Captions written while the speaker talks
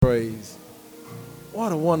praise.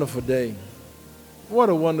 What a wonderful day. What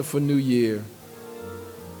a wonderful new year.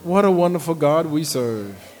 What a wonderful God we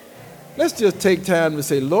serve. Let's just take time to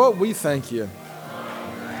say, Lord, we thank you.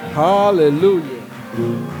 Hallelujah.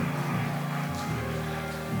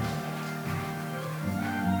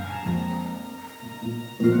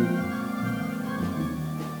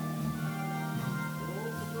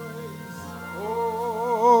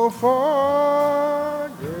 Oh,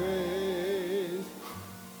 for grace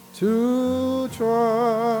to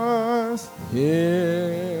trust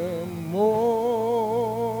Him more.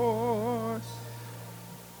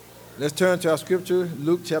 Let's turn to our scripture,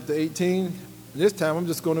 Luke chapter 18. This time I'm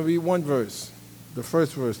just going to read one verse, the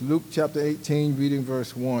first verse, Luke chapter 18, reading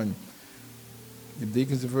verse 1. The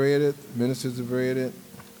deacons have read it, ministers have read it,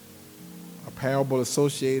 a parable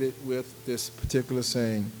associated with this particular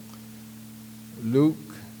saying. Luke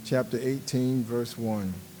chapter 18, verse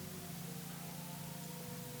 1.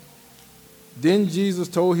 Then Jesus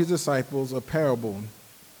told his disciples a parable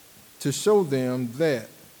to show them that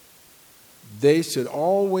they should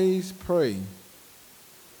always pray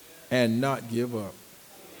and not give up.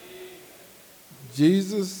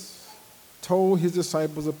 Jesus told his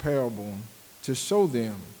disciples a parable to show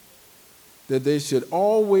them that they should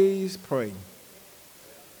always pray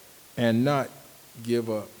and not give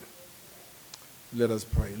up. Let us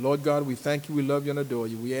pray. Lord God, we thank you, we love you, and adore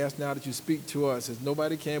you. We ask now that you speak to us as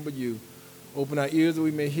nobody can but you. Open our ears that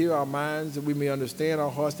we may hear, our minds that we may understand,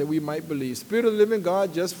 our hearts that we might believe. Spirit of the living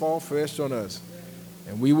God, just fall fresh on us.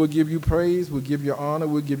 And we will give you praise, we'll give you honor,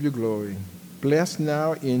 we'll give you glory. Bless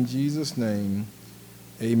now in Jesus' name.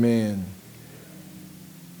 Amen.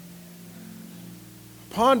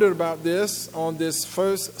 Pondered about this on this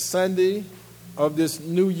first Sunday of this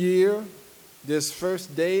new year, this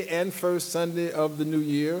first day and first Sunday of the new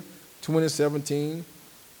year, 2017.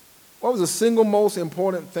 What was the single most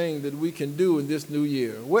important thing that we can do in this new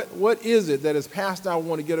year? What is it that as pastor I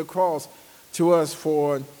want to get across to us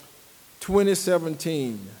for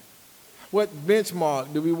 2017? What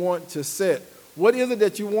benchmark do we want to set? What is it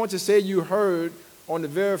that you want to say you heard on the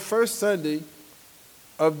very first Sunday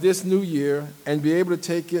of this new year and be able to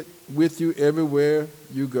take it with you everywhere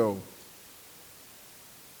you go?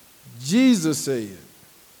 Jesus said,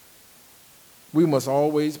 we must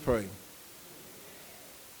always pray.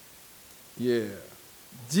 Yeah.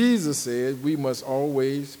 Jesus said we must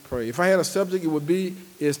always pray. If I had a subject, it would be,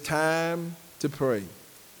 it's time to pray.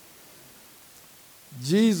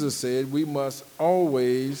 Jesus said we must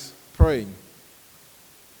always pray.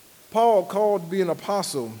 Paul called to be an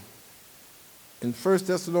apostle in 1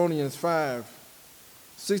 Thessalonians 5,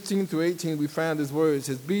 16 through 18, we find his words.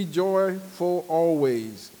 It says, be joyful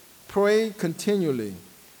always. Pray continually.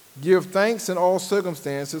 Give thanks in all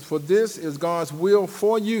circumstances, for this is God's will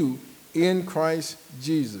for you in Christ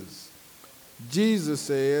Jesus. Jesus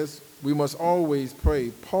says we must always pray.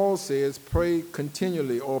 Paul says pray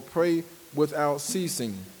continually or pray without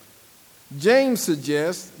ceasing. James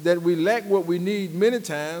suggests that we lack what we need many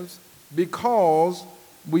times because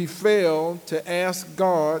we fail to ask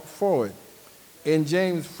God for it. In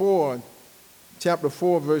James 4, chapter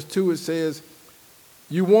 4, verse 2, it says,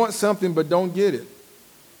 you want something but don't get it.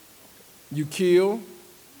 You kill,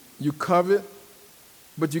 you covet,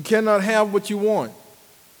 but you cannot have what you want.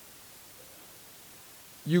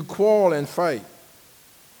 You quarrel and fight.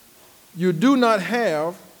 You do not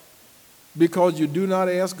have because you do not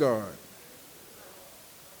ask God.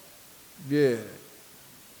 Yeah.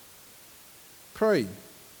 Pray.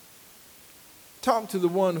 Talk to the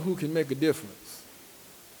one who can make a difference.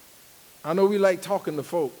 I know we like talking to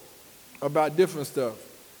folk about different stuff,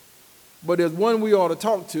 but there's one we ought to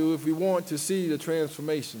talk to if we want to see the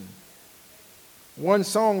transformation. One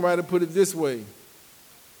songwriter put it this way: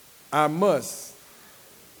 I must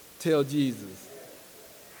tell Jesus.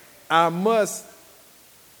 I must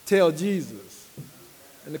tell Jesus.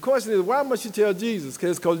 And the question is, why must you tell Jesus?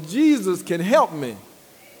 Because Jesus can help me.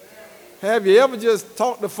 Have you ever just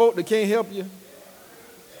talked to folk that can't help you?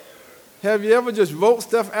 Have you ever just wrote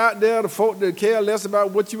stuff out there to folk that care less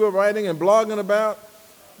about what you were writing and blogging about?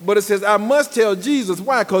 But it says, I must tell Jesus.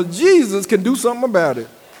 Why? Because Jesus can do something about it.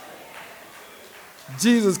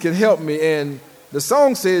 Jesus can help me. And the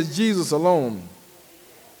song says, Jesus alone.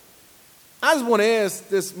 I just want to ask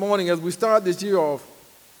this morning as we start this year off,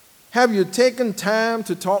 have you taken time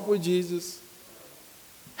to talk with Jesus?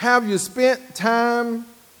 Have you spent time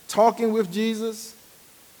talking with Jesus?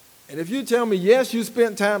 And if you tell me, yes, you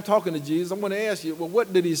spent time talking to Jesus, I'm going to ask you, well,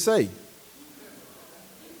 what did he say?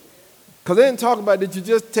 Because they didn't talk about, did you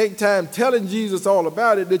just take time telling Jesus all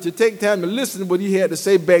about it? Did you take time to listen to what he had to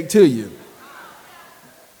say back to you?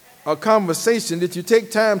 a conversation, that you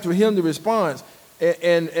take time to hear the response.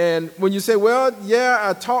 And when you say, well, yeah,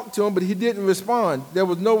 I talked to him, but he didn't respond. There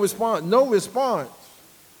was no response. No response.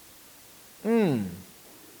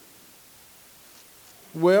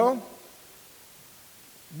 Well,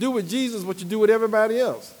 do with Jesus what you do with everybody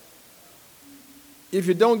else. If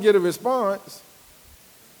you don't get a response,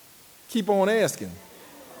 keep on asking.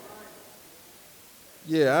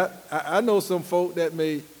 Yeah, I know some folk that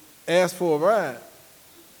may ask for a ride.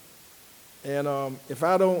 And if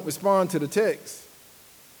I don't respond to the text,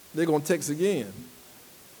 they're going to text again.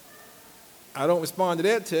 I don't respond to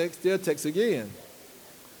that text, they'll text again.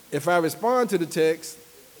 If I respond to the text,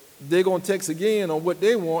 they're going to text again on what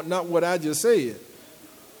they want, not what I just said.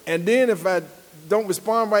 And then if I don't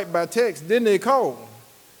respond right by text, then they call.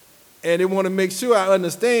 And they want to make sure I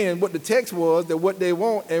understand what the text was, that what they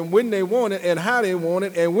want, and when they want it, and how they want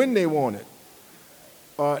it, and when they want it.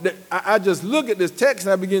 I just look at this text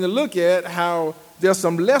and I begin to look at how there's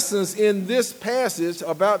some lessons in this passage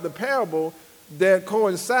about the parable that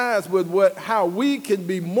coincides with how we can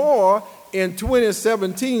be more in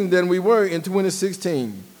 2017 than we were in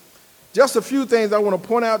 2016. Just a few things I want to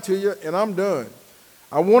point out to you, and I'm done.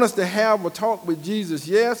 I want us to have a talk with Jesus,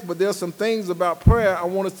 yes, but there's some things about prayer I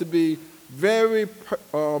want us to be very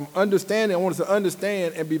understanding. I want us to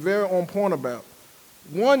understand and be very on point about.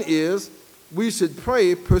 One is we should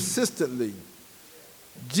pray persistently.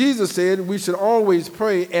 Jesus said we should always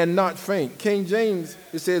pray and not faint. King James,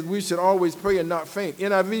 it says we should always pray and not faint.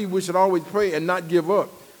 NIV, we should always pray and not give up.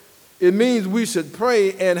 It means we should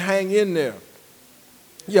pray and hang in there.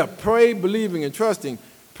 Yeah, pray, believing, and trusting.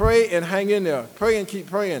 Pray and hang in there. Pray and keep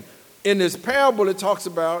praying. In this parable, it talks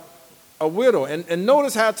about a widow. And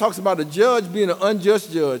notice how it talks about a judge being an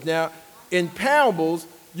unjust judge. Now, in parables,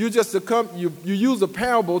 you use a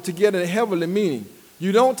parable to get a heavenly meaning.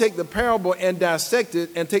 You don't take the parable and dissect it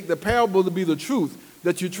and take the parable to be the truth,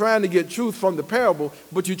 that you're trying to get truth from the parable,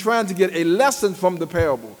 but you're trying to get a lesson from the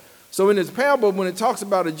parable. So in this parable, when it talks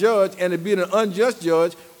about a judge and it being an unjust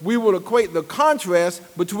judge, we will equate the contrast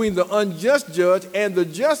between the unjust judge and the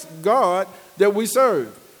just God that we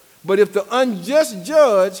serve. But if the unjust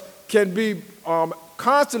judge can be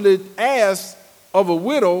constantly asked of a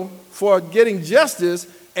widow for getting justice,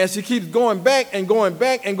 and she keeps going back and going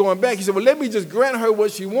back and going back, he said, well, let me just grant her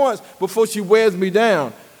what she wants before she wears me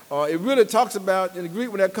down. It really talks about, in the Greek,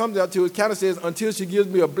 when that comes out to it, kind of says, until she gives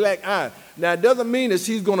me a black eye. Now, it doesn't mean that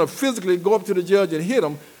she's going to physically go up to the judge and hit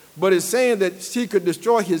him, but it's saying that she could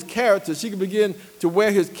destroy his character. She could begin to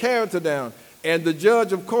wear his character down. And the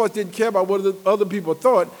judge, of course, didn't care about what other people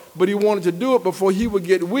thought, but he wanted to do it before he would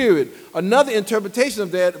get wearied. Another interpretation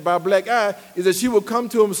of that by black eye is that she would come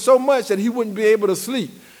to him so much that he wouldn't be able to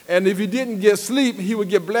sleep. And if he didn't get sleep, he would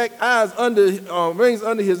get black eyes rings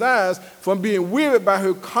under his eyes from being wearied by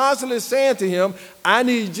her constantly saying to him, I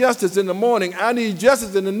need justice in the morning. I need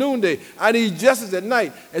justice in the noonday. I need justice at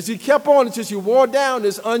night. And she kept on until she wore down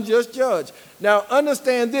this unjust judge. Now,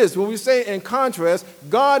 understand this. When we say in contrast,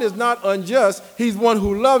 God is not unjust. He's one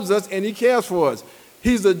who loves us and he cares for us.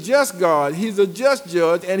 He's a just God. He's a just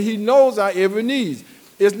judge, and he knows our every need.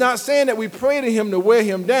 It's not saying that we pray to him to wear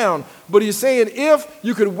him down, but he's saying if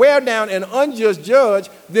you could wear down an unjust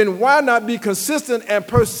judge, then why not be consistent and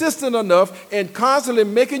persistent enough in constantly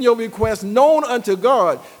making your request known unto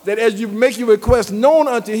God, that as you make your request known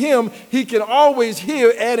unto him, he can always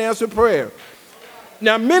hear and answer prayer.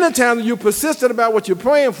 Now, many times you're persistent about what you're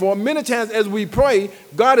praying for. Many times as we pray,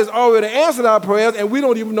 God has already answered our prayers, and we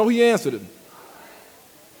don't even know he answered them.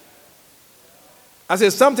 I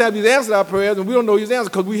said sometimes he's answered our prayers and we don't know he's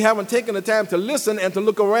answered because we haven't taken the time to listen and to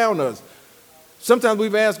look around us. Sometimes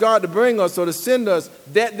we've asked God to bring us or to send us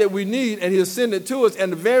that we need, and he'll send it to us.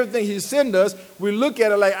 And the very thing he sent us, we look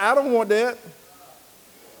at it like, I don't want that.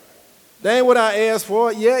 That ain't what I asked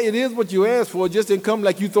for. Yeah, it is what you asked for. It just didn't come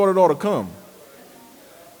like you thought it ought to come.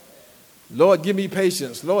 Lord, give me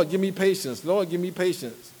patience. Lord, give me patience. Lord, give me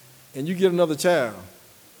patience. And you get another child.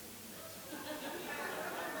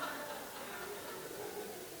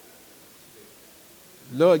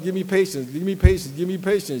 Lord, give me patience, give me patience, give me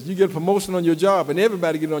patience. You get a promotion on your job and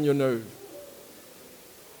everybody get on your nerves.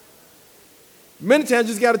 Many times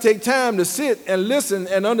you just got to take time to sit and listen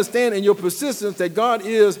and understand in your persistence that God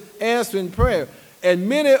is answering prayer. And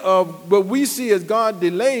many of what we see as God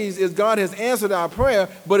delays is God has answered our prayer,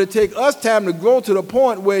 but it takes us time to grow to the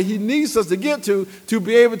point where he needs us to get to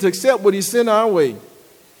be able to accept what he sent our way.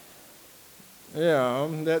 Yeah,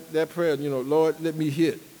 that prayer, Lord, let me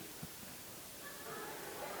hit.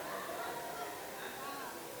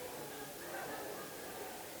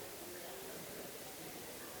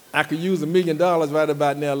 I could use $1 million right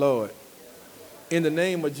about now, Lord. In the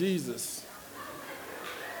name of Jesus.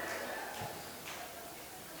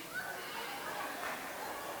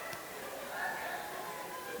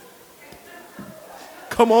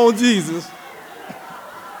 Come on, Jesus.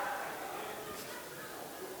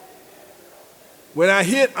 When I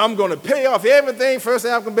hit, I'm going to pay off everything First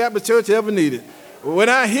African Baptist Church ever needed. When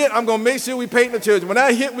I hit, I'm going to make sure we paint the church. When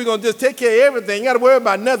I hit, we're going to just take care of everything. You got to worry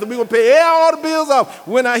about nothing. We're going to pay all the bills off.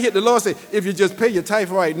 When I hit, the Lord said, if you just pay your tithe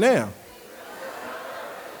right now,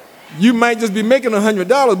 you might just be making $100,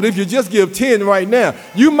 but if you just give 10 right now,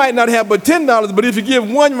 you might not have but $10, but if you give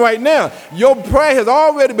 1 right now, your prayer has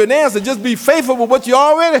already been answered. Just be faithful with what you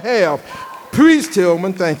already have. Please,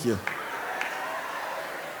 Tillman, thank you.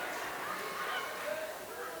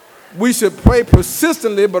 We should pray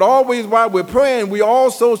persistently, but always while we're praying, we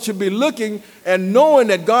also should be looking and knowing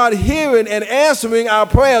that God hearing and answering our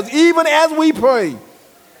prayers, even as we pray.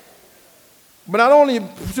 But not only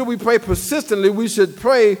should we pray persistently, we should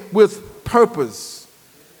pray with purpose.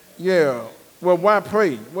 Yeah. Well, why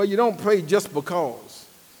pray? Well, you don't pray just because.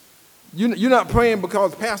 You're not praying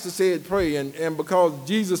because Pastor said pray and because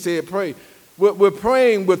Jesus said pray. We're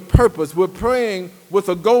praying with purpose. We're praying with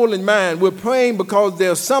a goal in mind. We're praying because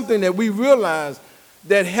there's something that we realize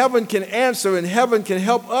that heaven can answer and heaven can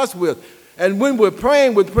help us with. And when we're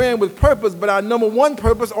praying with purpose, but our number one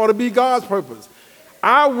purpose ought to be God's purpose.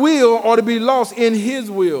 Our will ought to be lost in his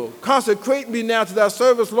will. Consecrate me now to thy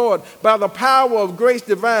service, Lord, by the power of grace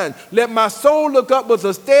divine. Let my soul look up with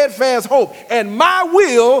a steadfast hope, and my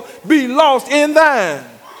will be lost in thine.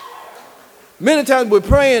 Many times we're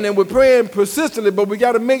praying and we're praying persistently, but we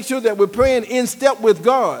got to make sure that we're praying in step with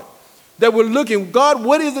God. That we're looking, God,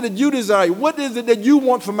 what is it that you desire? What is it that you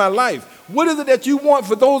want for my life? What is it that you want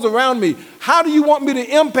for those around me? How do you want me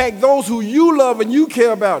to impact those who you love and you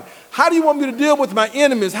care about? How do you want me to deal with my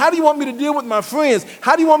enemies? How do you want me to deal with my friends?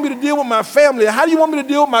 How do you want me to deal with my family? How do you want me to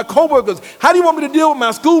deal with my coworkers? How do you want me to deal with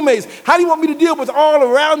my schoolmates? How do you want me to deal with all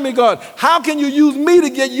around me, God? How can you use me to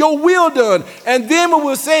get your will done? And then when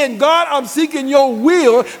we're saying, God, I'm seeking your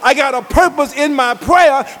will, I got a purpose in my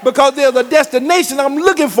prayer because there's a destination I'm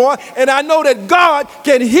looking for, and I know that God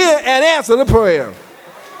can hear and answer the prayer.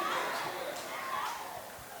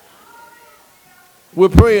 We're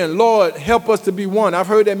praying, Lord, help us to be one. I've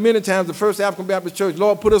heard that many times, the First African Baptist Church,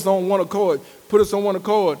 Lord, put us on one accord. Put us on one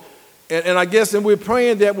accord. And I guess and we're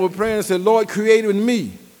praying and say, Lord, create in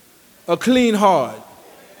me a clean heart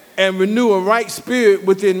and renew a right spirit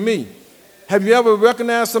within me. Have you ever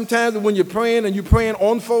recognized sometimes that when you're praying and you're praying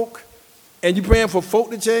on folk and you're praying for folk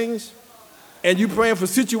to change and you're praying for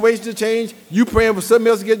situations to change, you're praying for something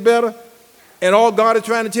else to get better, and all God is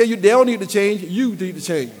trying to tell you, they don't need to change, you need to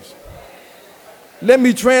change. Let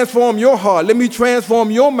me transform your heart. Let me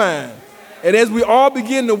transform your mind. And as we all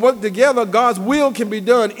begin to work together, God's will can be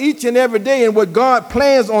done each and every day in what God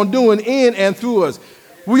plans on doing in and through us.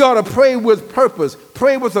 We ought to pray with purpose,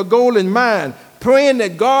 pray with a goal in mind, praying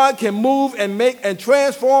that God can move and make and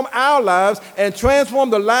transform our lives and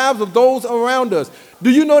transform the lives of those around us.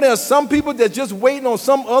 Do you know there are some people that just waiting on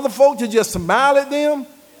some other folk to just smile at them?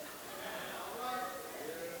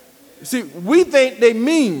 See, we think they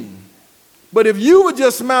mean. But if you would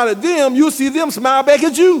just smile at them, you'll see them smile back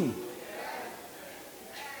at you.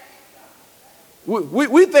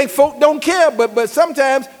 We think folk don't care, but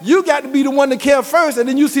sometimes you got to be the one to care first, and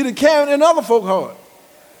then you see the caring in other folks' heart.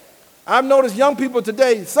 I've noticed young people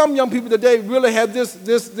today, some young people today really have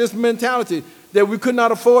this mentality that we could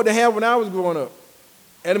not afford to have when I was growing up.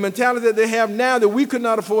 And the mentality that they have now that we could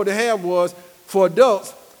not afford to have was, for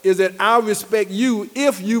adults, is that I'll respect you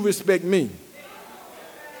if you respect me.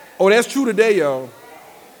 Oh, that's true today, y'all.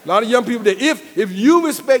 A lot of young people that if you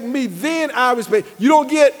respect me, then I respect. You don't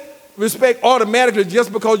get respect automatically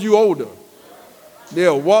just because you're older.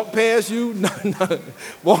 They'll walk past you,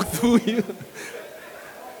 walk through you.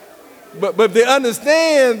 But if they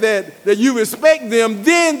understand that you respect them,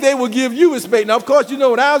 then they will give you respect. Now, of course, you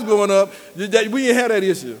know when I was growing up, that we didn't have that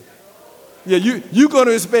issue. Yeah, you're going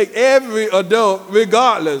to respect every adult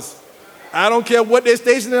regardless. I don't care what their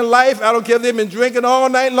station in life. I don't care if they've been drinking all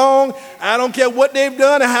night long. I don't care what they've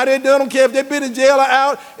done and how they've done. I don't care if they've been in jail or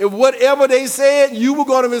out. If whatever they said, you were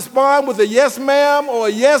going to respond with a yes, ma'am, or a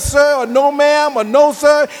yes, sir, or no, ma'am, or no,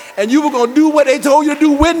 sir. And you were going to do what they told you to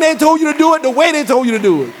do, when they told you to do it, the way they told you to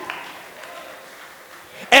do it.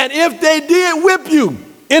 And if they did whip you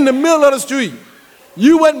in the middle of the street,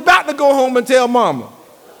 you wasn't about to go home and tell mama.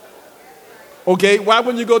 Okay, why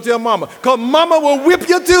wouldn't you go tell mama? Because mama will whip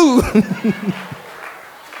you too.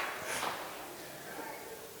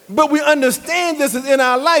 But we understand this is in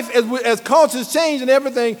our life as cultures change and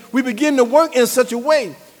everything, we begin to work in such a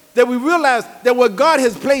way that we realize that what God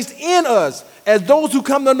has placed in us As those who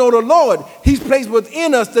come to know the Lord, he's placed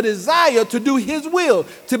within us the desire to do his will,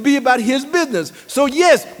 to be about his business. So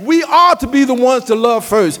yes, we are to be the ones to love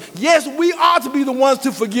first. Yes, we are to be the ones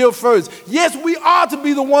to forgive first. Yes, we are to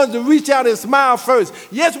be the ones to reach out and smile first.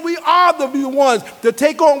 Yes, we are to be the ones to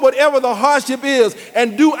take on whatever the hardship is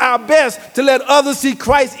and do our best to let others see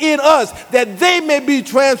Christ in us, that they may be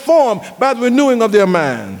transformed by the renewing of their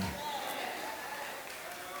mind.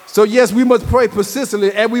 So yes, we must pray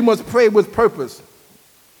persistently, and we must pray with purpose.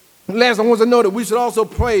 Last, I want to know that we should also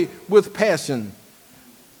pray with passion.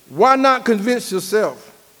 Why not convince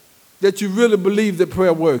yourself that you really believe that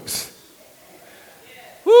prayer works?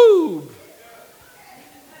 Woo!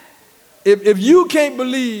 If you can't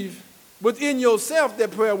believe within yourself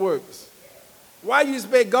that prayer works, why do you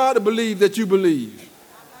expect God to believe that you believe?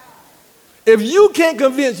 If you can't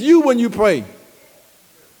convince you when you pray,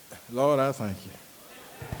 Lord, I thank you.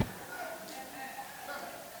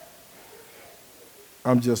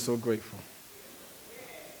 I'm just so grateful.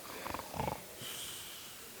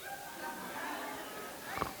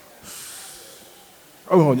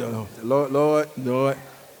 Oh, no. Lord.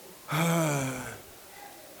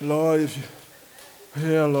 Lord, if you,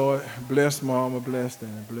 yeah, Lord, bless Mama, bless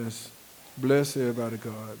Dan, bless everybody,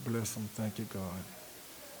 God. Bless them. Thank you, God.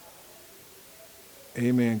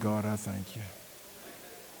 Amen, God, I thank you.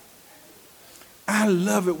 I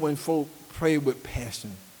love it when folk pray with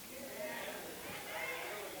passion.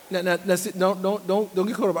 Now, that's it. Don't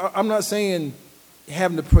get caught up. I'm not saying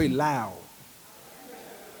having to pray loud.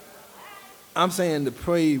 I'm saying to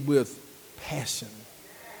pray with passion.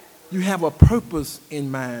 You have a purpose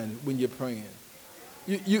in mind when you're praying.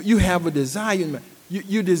 You have a desire in mind.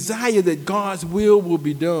 You desire that God's will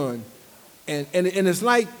be done. And it's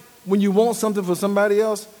like when you want something for somebody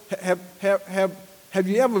else, have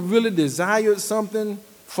you ever really desired something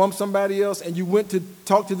from somebody else and you went to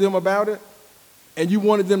talk to them about it? And you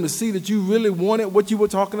wanted them to see that you really wanted what you were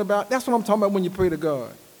talking about? That's what I'm talking about when you pray to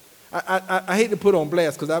God. I hate to put on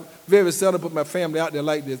blast because I very seldom put my family out there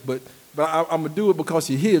like this, but I'm going to do it because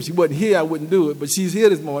she's here. If she wasn't here, I wouldn't do it. But she's here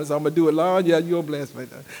this morning, so I'm going to do it. Lord, yeah, you're on blast right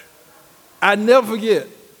there. I never forget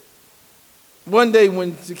one day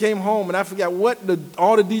when she came home and I forgot what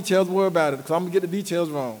all the details were about it because I'm going to get the details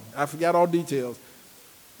wrong. I forgot all details.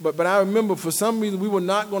 But I remember for some reason we were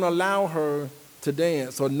not going to allow her to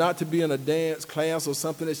dance or not to be in a dance class or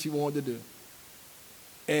something that she wanted to do.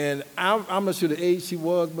 And I'm not sure the age she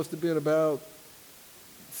was, must have been about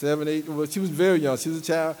 7, 8. Well, she was very young. She was a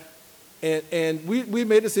child. And we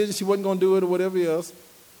made a decision she wasn't going to do it or whatever else.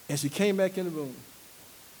 And she came back in the room.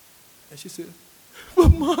 And she said,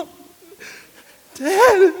 "But Mom,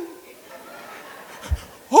 Dad,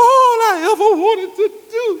 all I ever wanted to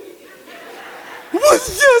do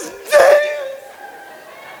was just dance."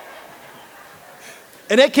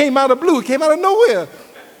 And that came out of the blue. It came out of nowhere.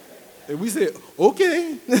 And we said,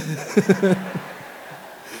 okay.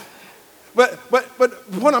 But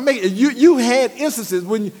what I'm making, you had instances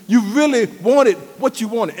when you really wanted what you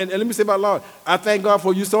wanted. And let me say about Lord, I thank God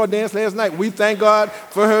for you saw her dance last night. We thank God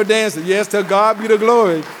for her dancing. Yes, to God be the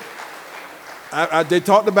glory. They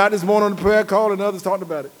talked about this morning on the prayer call and others talked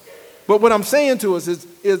about it. But what I'm saying to us is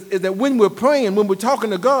that when we're praying, when we're talking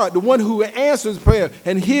to God, the one who answers prayer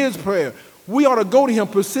and hears prayer, we ought to go to him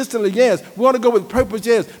persistently, yes. We ought to go with purpose,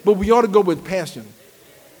 yes. But we ought to go with passion.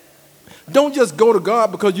 Don't just go to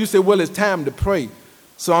God because you say, well, it's time to pray.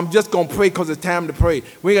 So I'm just going to pray because it's time to pray.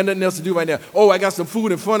 We ain't got nothing else to do right now. Oh, I got some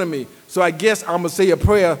food in front of me. So I guess I'm going to say a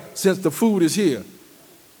prayer since the food is here.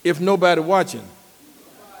 If nobody watching,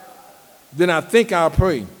 then I think I'll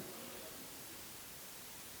pray.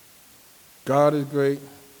 God is great.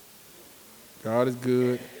 God is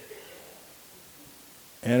good.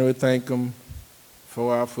 And we thank him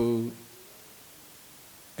for our food.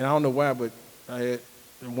 And I don't know why, but I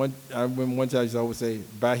remember one time I used to always say,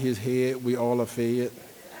 by his head we all are fed.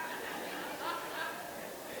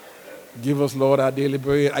 Give us, Lord, our daily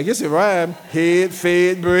bread. I guess it rhymed. Head,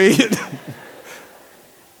 fed, bread.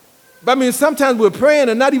 But I mean, sometimes we're praying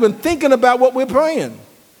and not even thinking about what we're praying.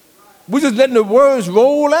 We're just letting the words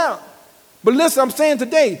roll out. But listen, I'm saying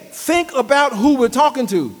today, think about who we're talking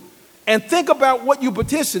to. And think about what you're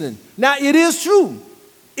petitioning. Now, it is true.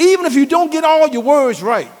 Even if you don't get all your words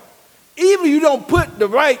right, even if you don't put the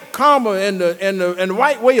right comma and the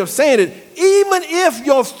right way of saying it, even if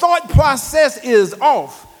your thought process is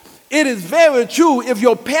off, it is very true if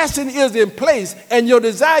your passion is in place and your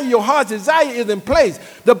desire, your heart's desire is in place.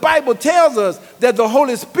 The Bible tells us that the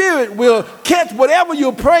Holy Spirit will catch whatever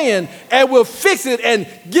you're praying and will fix it and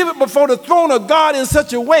give it before the throne of God in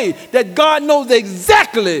such a way that God knows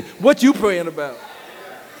exactly what you're praying about.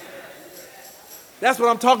 That's what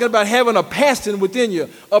I'm talking about, having a passion within you,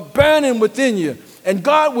 a burning within you. And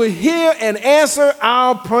God will hear and answer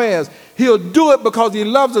our prayers. He'll do it because he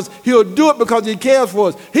loves us. He'll do it because he cares for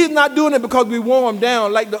us. He's not doing it because we wore him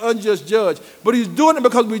down like the unjust judge, but he's doing it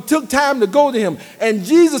because we took time to go to him. And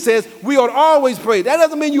Jesus says we ought to always pray. That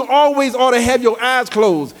doesn't mean you always ought to have your eyes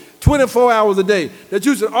closed 24 hours a day, that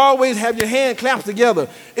you should always have your hand clasped together.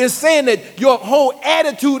 It's saying that your whole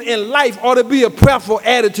attitude in life ought to be a prayerful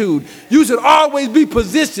attitude. You should always be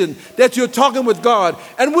positioned that you're talking with God.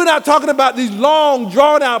 And we're not talking about these long,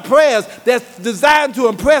 drawn-out prayers that's designed to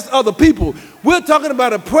impress other people. We're talking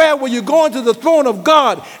about a prayer where you're going to the throne of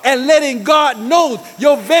God and letting God know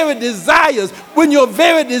your very desires, when your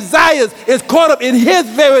very desires is caught up in his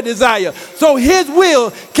very desire, so his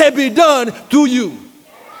will can be done through you.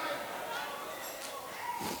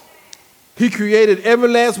 He created every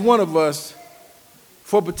last one of us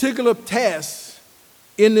for particular tasks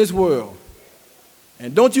in this world.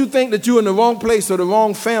 And don't you think that you're in the wrong place or the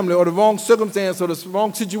wrong family or the wrong circumstance or the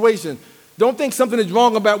wrong situation. Don't think something is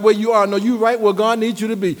wrong about where you are. No, you're right where God needs you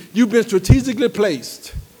to be. You've been strategically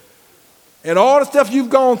placed. And all the stuff you've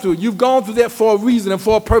gone through that for a reason and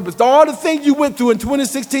for a purpose. All the things you went through in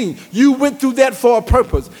 2016, you went through that for a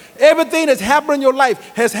purpose. Everything that's happened in your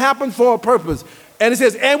life has happened for a purpose. And it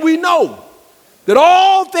says, and we know that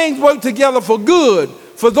all things work together for good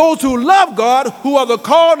for those who love God, who are the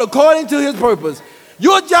called according to his purpose.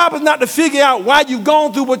 Your job is not to figure out why you've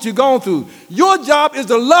gone through what you've gone through. Your job is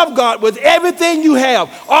to love God with everything you have,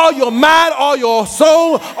 all your mind, all your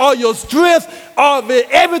soul, all your strength,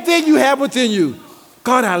 everything you have within you.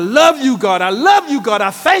 God, I love you, God. I love you, God. I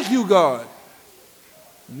thank you, God.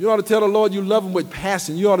 You ought to tell the Lord you love him with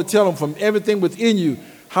passion. You ought to tell him from everything within you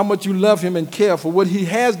how much you love him and care for what he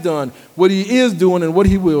has done, what he is doing, and what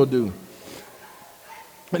he will do.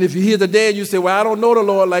 And if you're here today and you say, well, I don't know the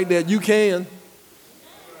Lord like that, you can.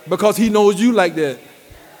 Because he knows you like that.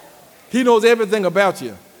 He knows everything about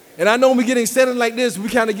you. And I know when we get excited like this, we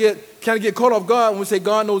kind of get caught off guard when we say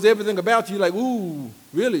God knows everything about you. Like, ooh,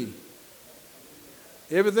 really?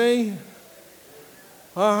 Everything?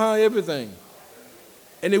 Everything.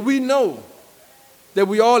 And if we know that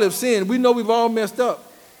we all have sinned, we know we've all messed up.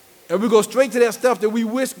 And we go straight to that stuff that we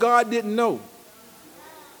wish God didn't know.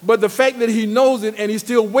 But the fact that he knows it and he's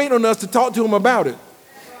still waiting on us to talk to him about it.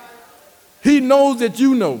 He knows that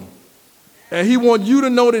you know. And he wants you to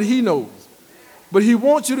know that he knows. But he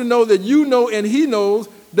wants you to know that you know and he knows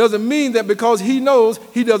doesn't mean that because he knows,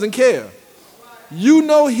 he doesn't care. You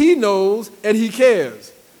know he knows and he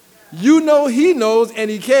cares. You know he knows and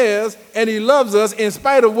he cares and he loves us in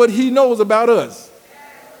spite of what he knows about us.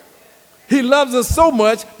 He loves us so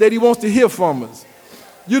much that he wants to hear from us.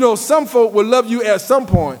 You know, some folk will love you at some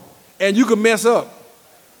point and you can mess up.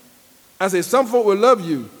 I say some folk will love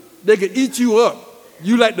you. They could eat you up.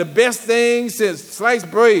 You like the best thing since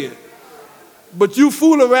sliced bread. But you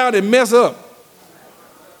fool around and mess up.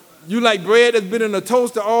 You like bread that's been in a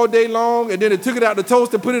toaster all day long, and then they took it out the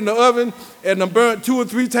toaster, put it in the oven, and then burnt 2 or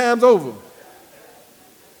 3 times over.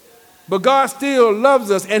 But God still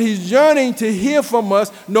loves us, and he's yearning to hear from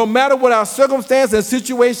us no matter what our circumstance and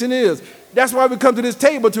situation is. That's why we come to this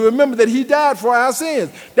table, to remember that he died for our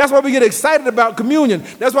sins. That's why we get excited about communion.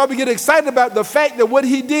 That's why we get excited about the fact that what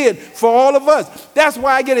he did for all of us. That's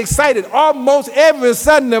why I get excited almost every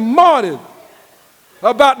Sunday morning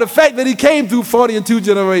about the fact that he came through 40 and 2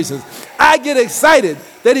 generations. I get excited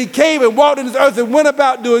that he came and walked in this earth and went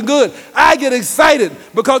about doing good. I get excited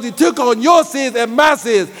because he took on your sins and my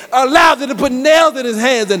sins, allowed him to put nails in his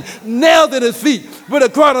hands and nails in his feet, with a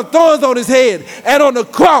crown of thorns on his head, and on the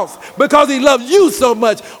cross because he loved you so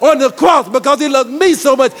much, on the cross because he loved me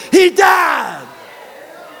so much, he died.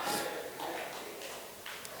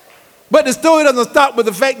 But the story doesn't stop with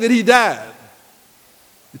the fact that he died.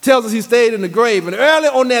 It tells us he stayed in the grave. And early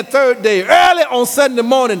on that 3rd day, early on Sunday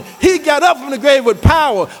morning, he got up from the grave with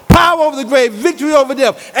power over the grave, victory over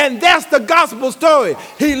death. And that's the gospel story.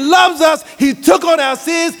 He loves us. He took on our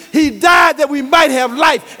sins. He died that we might have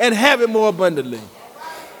life and have it more abundantly.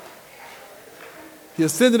 He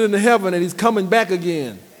ascended into heaven and he's coming back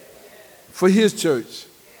again for his church.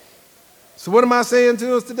 So what am I saying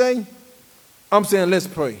to us today? I'm saying let's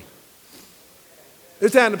pray.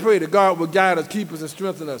 It's time to pray that God will guide us, keep us, and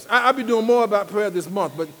strengthen us. I'll be doing more about prayer this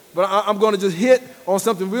month, but I'm going to just hit on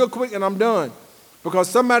something real quick and I'm done. Because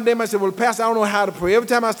somebody there might say, well, Pastor, I don't know how to pray. Every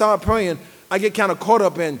time I start praying, I get kind of caught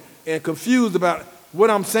up and confused about what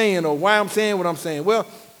I'm saying or why I'm saying what I'm saying. Well,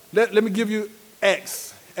 let me give you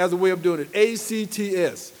Acts as a way of doing it.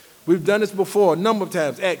 ACTS. We've done this before a number of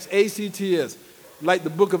times. Acts, ACTS, like the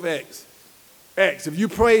book of Acts. Acts. If you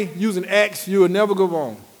pray using Acts, you will never go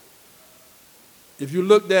wrong. If you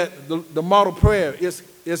looked at the model prayer,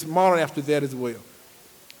 it's modeled after that as well.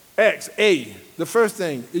 Acts, A, the first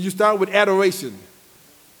thing is you start with adoration.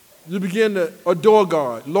 You begin to adore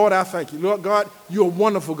God. Lord, I thank you. Lord God, you're a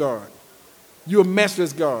wonderful God. You're a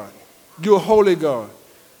matchless God. You're a holy God.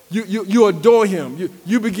 You adore him.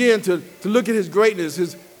 You begin to look at his greatness,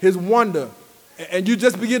 his wonder, and you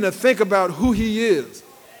just begin to think about who he is.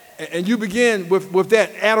 And you begin with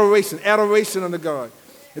that adoration unto God.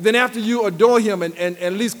 And then after you adore him and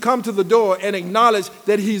at least come to the door and acknowledge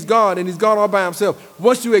that he's God and he's God all by himself,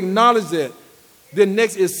 once you acknowledge that, then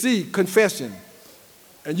next is C, confession.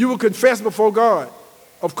 And you will confess before God,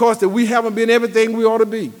 of course, that we haven't been everything we ought to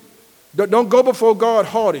be. Don't go before God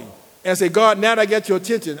haughty and say, God, now that I got your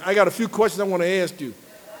attention, I got a few questions I want to ask you.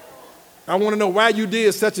 I want to know why you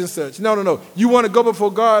did such and such. No. You want to go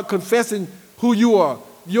before God confessing who you are,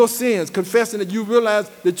 your sins, confessing that you realize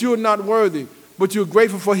that you are not worthy, but you're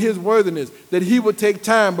grateful for his worthiness, that he would take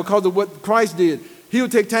time because of what Christ did. He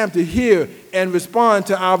would take time to hear and respond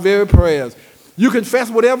to our very prayers. You confess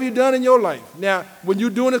whatever you've done in your life. Now, when you're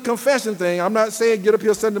doing a confession thing, I'm not saying get up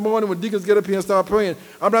here Sunday morning when deacons get up here and start praying.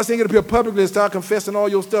 I'm not saying get up here publicly and start confessing all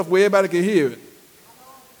your stuff where everybody can hear it.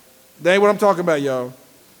 That ain't what I'm talking about, y'all.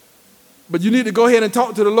 But you need to go ahead and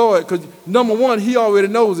talk to the Lord because, number one, he already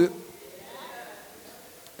knows it.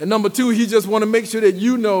 And number two, he just want to make sure that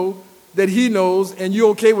you know that he knows and you're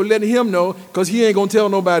okay with letting him know because he ain't going to tell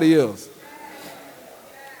nobody else.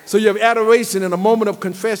 So you have adoration and a moment of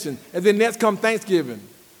confession, and then next comes thanksgiving.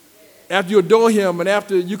 After you adore him and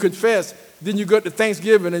after you confess, then you go to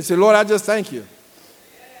thanksgiving and say, Lord, I just thank you.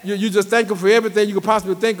 You just thank him for everything you could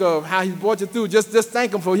possibly think of, how he brought you through. Just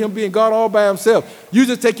thank him for him being God all by himself. You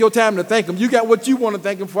just take your time to thank him. You got what you want to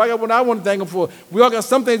thank him for. I got what I want to thank him for. We all got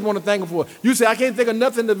some things we want to thank him for. You say, I can't think of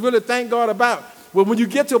nothing to really thank God about. Well, when you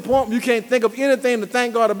get to a point where you can't think of anything to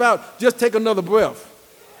thank God about, just take another breath.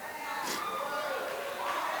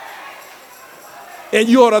 And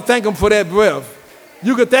you ought to thank him for that breath.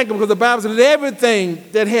 You can thank him because the Bible says that everything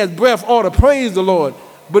that has breath ought to praise the Lord.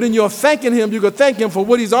 But in your thanking him, you can thank him for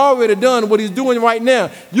what he's already done, what he's doing right now.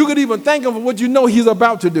 You could even thank him for what you know he's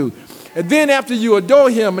about to do. And then after you adore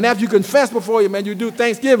him and after you confess before him and you do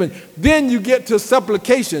thanksgiving, then you get to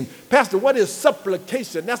supplication. Pastor, what is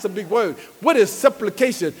supplication? That's a big word. What is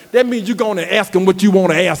supplication? That means you're going to ask him what you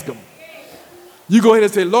want to ask him. You go ahead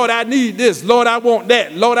and say, Lord, I need this. Lord, I want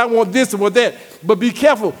that. Lord, I want this and want that. But be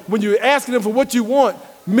careful. When you're asking him for what you want,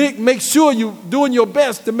 make sure you're doing your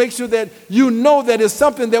best to make sure that you know that it's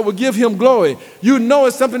something that will give him glory. You know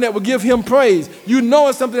it's something that will give him praise. You know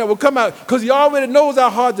it's something that will come out because he already knows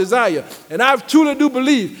our heart desire. And I truly do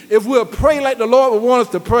believe if we'll pray like the Lord would want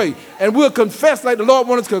us to pray, and we'll confess like the Lord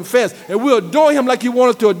wants us to confess, and we'll adore him like he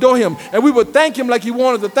wants us to adore him, and we will thank him like he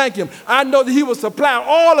wants us to thank him, I know that he will supply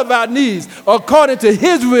all of our needs according to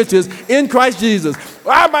his riches in Christ Jesus.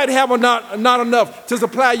 I might have not enough to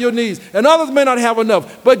supply your needs, and others may not have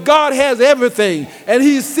enough, but God has everything, and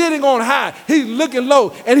he's sitting on high. He's looking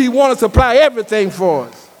low, and he wants to supply everything for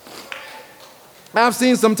us. I've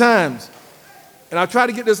seen sometimes, and I try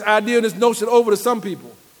to get this idea and this notion over to some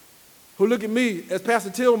people who look at me as Pastor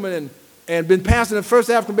Tillman and been pastoring the First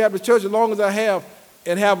African Baptist Church as long as I have,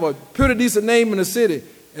 and have a pretty decent name in the city.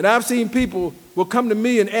 And I've seen people will come to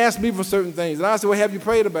me and ask me for certain things, and I say, well, have you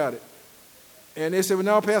prayed about it? And they said, well,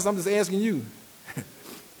 no, Pastor, I'm just asking you.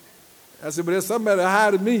 I said, but there's somebody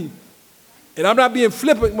higher than me. And I'm not being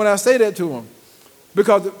flippant when I say that to them.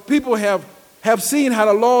 Because people have seen how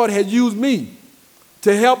the Lord has used me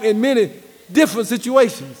to help in many different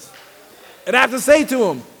situations. And I have to say to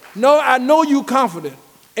them, no, I know you're confident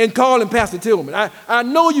in calling Pastor Tillman. I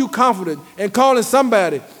know you're confident in calling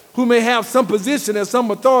somebody who may have some position and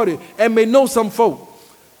some authority and may know some folk.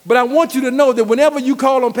 But I want you to know that whenever you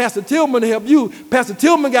call on Pastor Tillman to help you, Pastor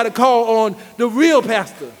Tillman got to call on the real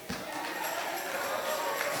pastor.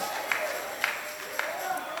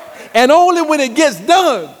 And only when it gets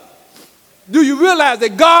done do you realize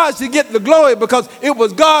that God should get the glory, because it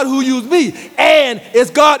was God who used me. And it's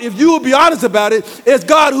God, if you will be honest about it, it's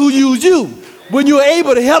God who used you. When you're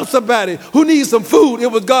able to help somebody who needs some food, it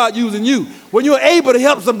was God using you. When you're able to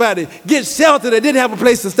help somebody get shelter that didn't have a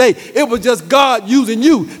place to stay, it was just God using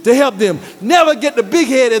you to help them. Never get the big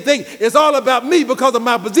head and think it's all about me because of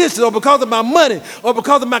my position or because of my money or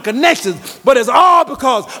because of my connections, but it's all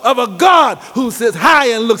because of a God who sits high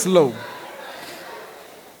and looks low.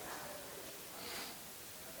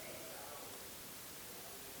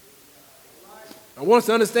 I want us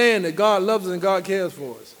to understand that God loves us and God cares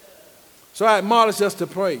for us. So I admonish us to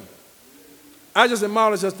pray. I just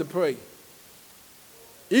admonish us to pray.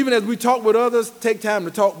 Even as we talk with others, take time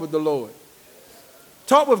to talk with the Lord.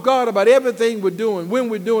 Talk with God about everything we're doing, when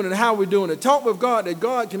we're doing it, and how we're doing it. Talk with God that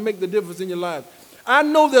God can make the difference in your life. I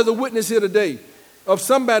know there's a witness here today of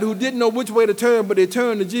somebody who didn't know which way to turn, but they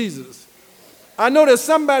turned to Jesus. I know there's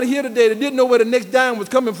somebody here today that didn't know where the next dime was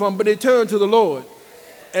coming from, but they turned to the Lord.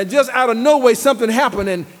 And just out of nowhere, something happened,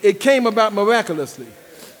 and it came about miraculously.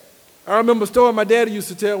 I remember a story my daddy used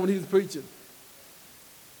to tell when he was preaching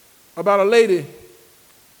about a lady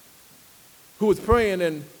who was praying,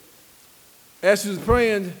 and as she was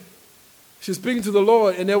praying, she was speaking to the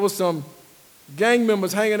Lord, and there was some gang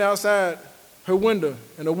members hanging outside her window,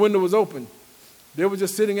 and the window was open. They were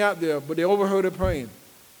just sitting out there, but they overheard her praying.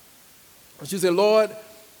 And she said, Lord,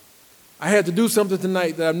 I had to do something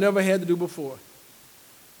tonight that I've never had to do before.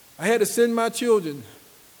 I had to send my children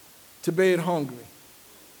to bed hungry.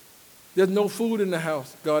 There's no food in the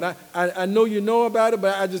house, God. I know you know about it,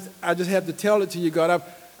 but I just have to tell it to you, God.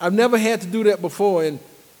 I've never had to do that before. And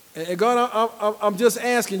God, I'm just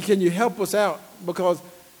asking, can you help us out? Because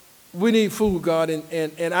we need food, God.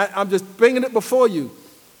 And I'm just bringing it before you.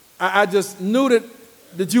 I just knew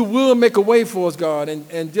that you will make a way for us, God.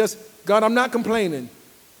 And just, God, I'm not complaining.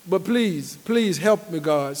 But please help me,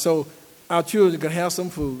 God, so our children can have some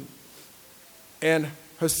food. And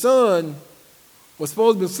her son was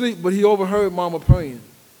supposed to be asleep, but he overheard Mama praying.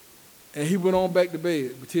 And he went on back to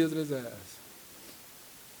bed with tears in his eyes.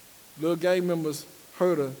 Little gang members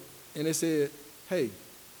heard her, and they said, hey,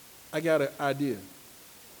 I got an idea.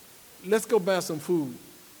 Let's go buy some food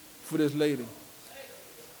for this lady.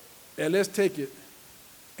 And let's take it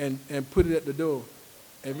and put it at the door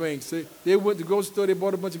and ring. So they went to the grocery store, they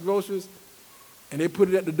bought a bunch of groceries, and they put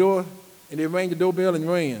it at the door, and they rang the doorbell and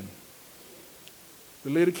ran. The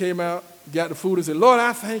lady came out, got the food, and said, Lord,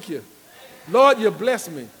 I thank you. Lord, you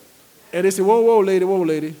blessed me. And they said, whoa, lady.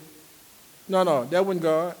 No, that wasn't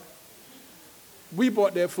God. We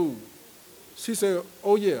bought that food. She said,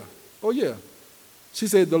 oh, yeah. She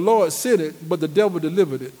said, the Lord sent it, but the devil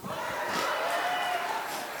delivered it.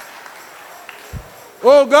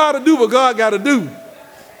 Oh, God will do what God got to do.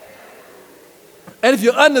 And if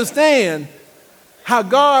you understand how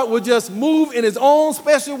God will just move in his own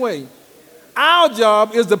special way, our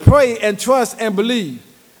job is to pray and trust and believe.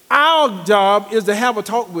 Our job is to have a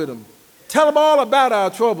talk with him. Tell him all about our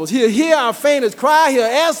troubles. He'll hear our faintest cry. He'll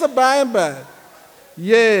answer by and by.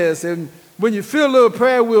 Yes, and when you feel a little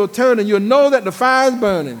prayer wheel turning, you'll know that the fire is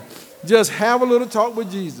burning. Just have a little talk with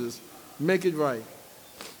Jesus. Make it right.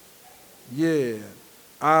 Yeah.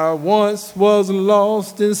 I once was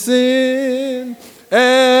lost in sin,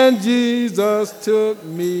 and Jesus took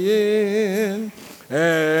me in.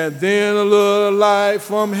 And then a little light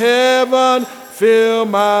from heaven filled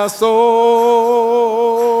my soul.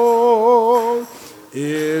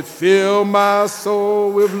 It filled my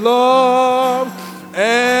soul with love,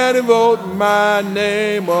 and it wrote my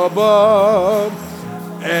name above.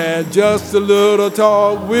 And just a little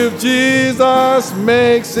talk with Jesus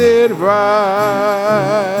makes it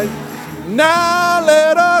right. Now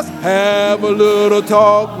let us have a little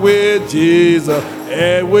talk with Jesus,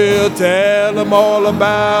 and we'll tell him all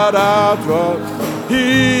about our trouble.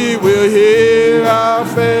 He will hear our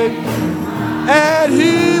faith, and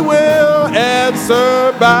he will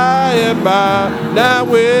answer by and by. Now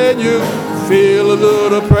when you feel a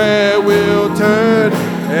little prayer will turn,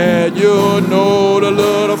 and you'll know the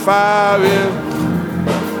little fire is.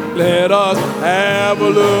 Let us have a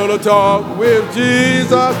little talk with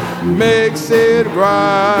Jesus, makes it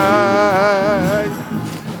right.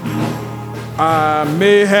 I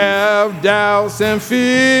may have doubts and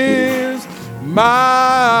fears, my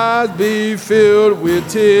eyes be filled with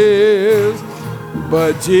tears,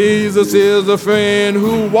 but Jesus is a friend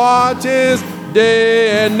who watches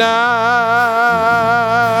day and night.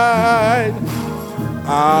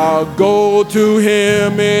 I'll go to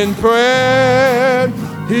him in prayer.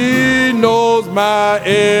 He knows my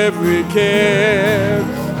every care.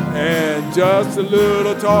 And just a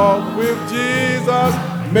little talk with Jesus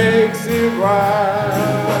makes it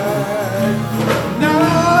right.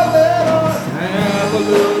 Now let us have a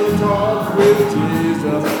little talk with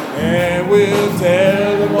Jesus, and we'll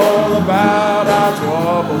tell him all about our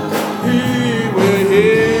trouble. He will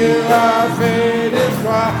hear our faintest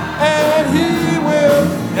cry, and he will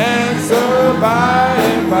answer by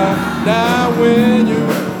and by. Now when you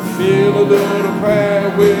feel a little prayer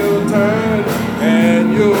will turn,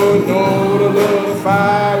 and you'll know the little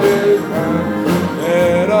fire will burn.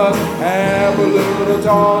 Let us have a little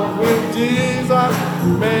talk with Jesus,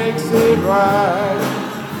 makes it right.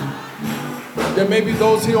 There may be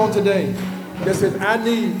those here on today that says, I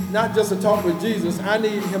need not just to talk with Jesus, I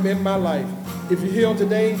need him in my life. If you're here on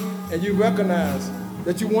today and you recognize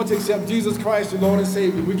that you want to accept Jesus Christ, your Lord and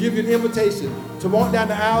Savior, we give you an invitation to walk down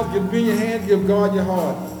the aisle, give me your hand, give God your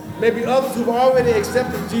heart. Maybe others who've already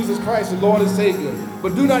accepted Jesus Christ, your Lord and Savior,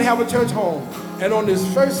 but do not have a church home. And on this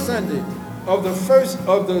first Sunday of the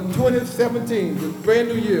 2017, the brand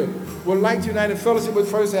new year, would like to unite in fellowship with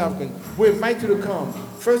First African. We invite you to come.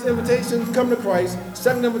 First invitation, come to Christ.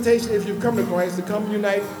 Second invitation, if you've come to Christ, to come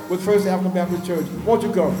unite with First African Baptist Church. Won't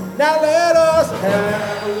you come? Now let us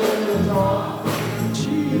have a little talk.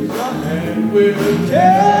 Jesus, and we'll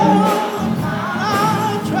tell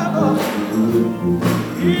our trouble.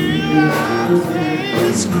 Hear our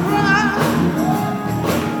faces cry.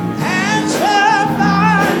 Answer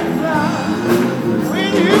by God.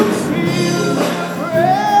 When you feel the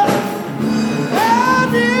prayer, and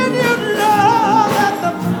then you know that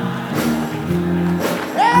the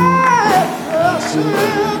person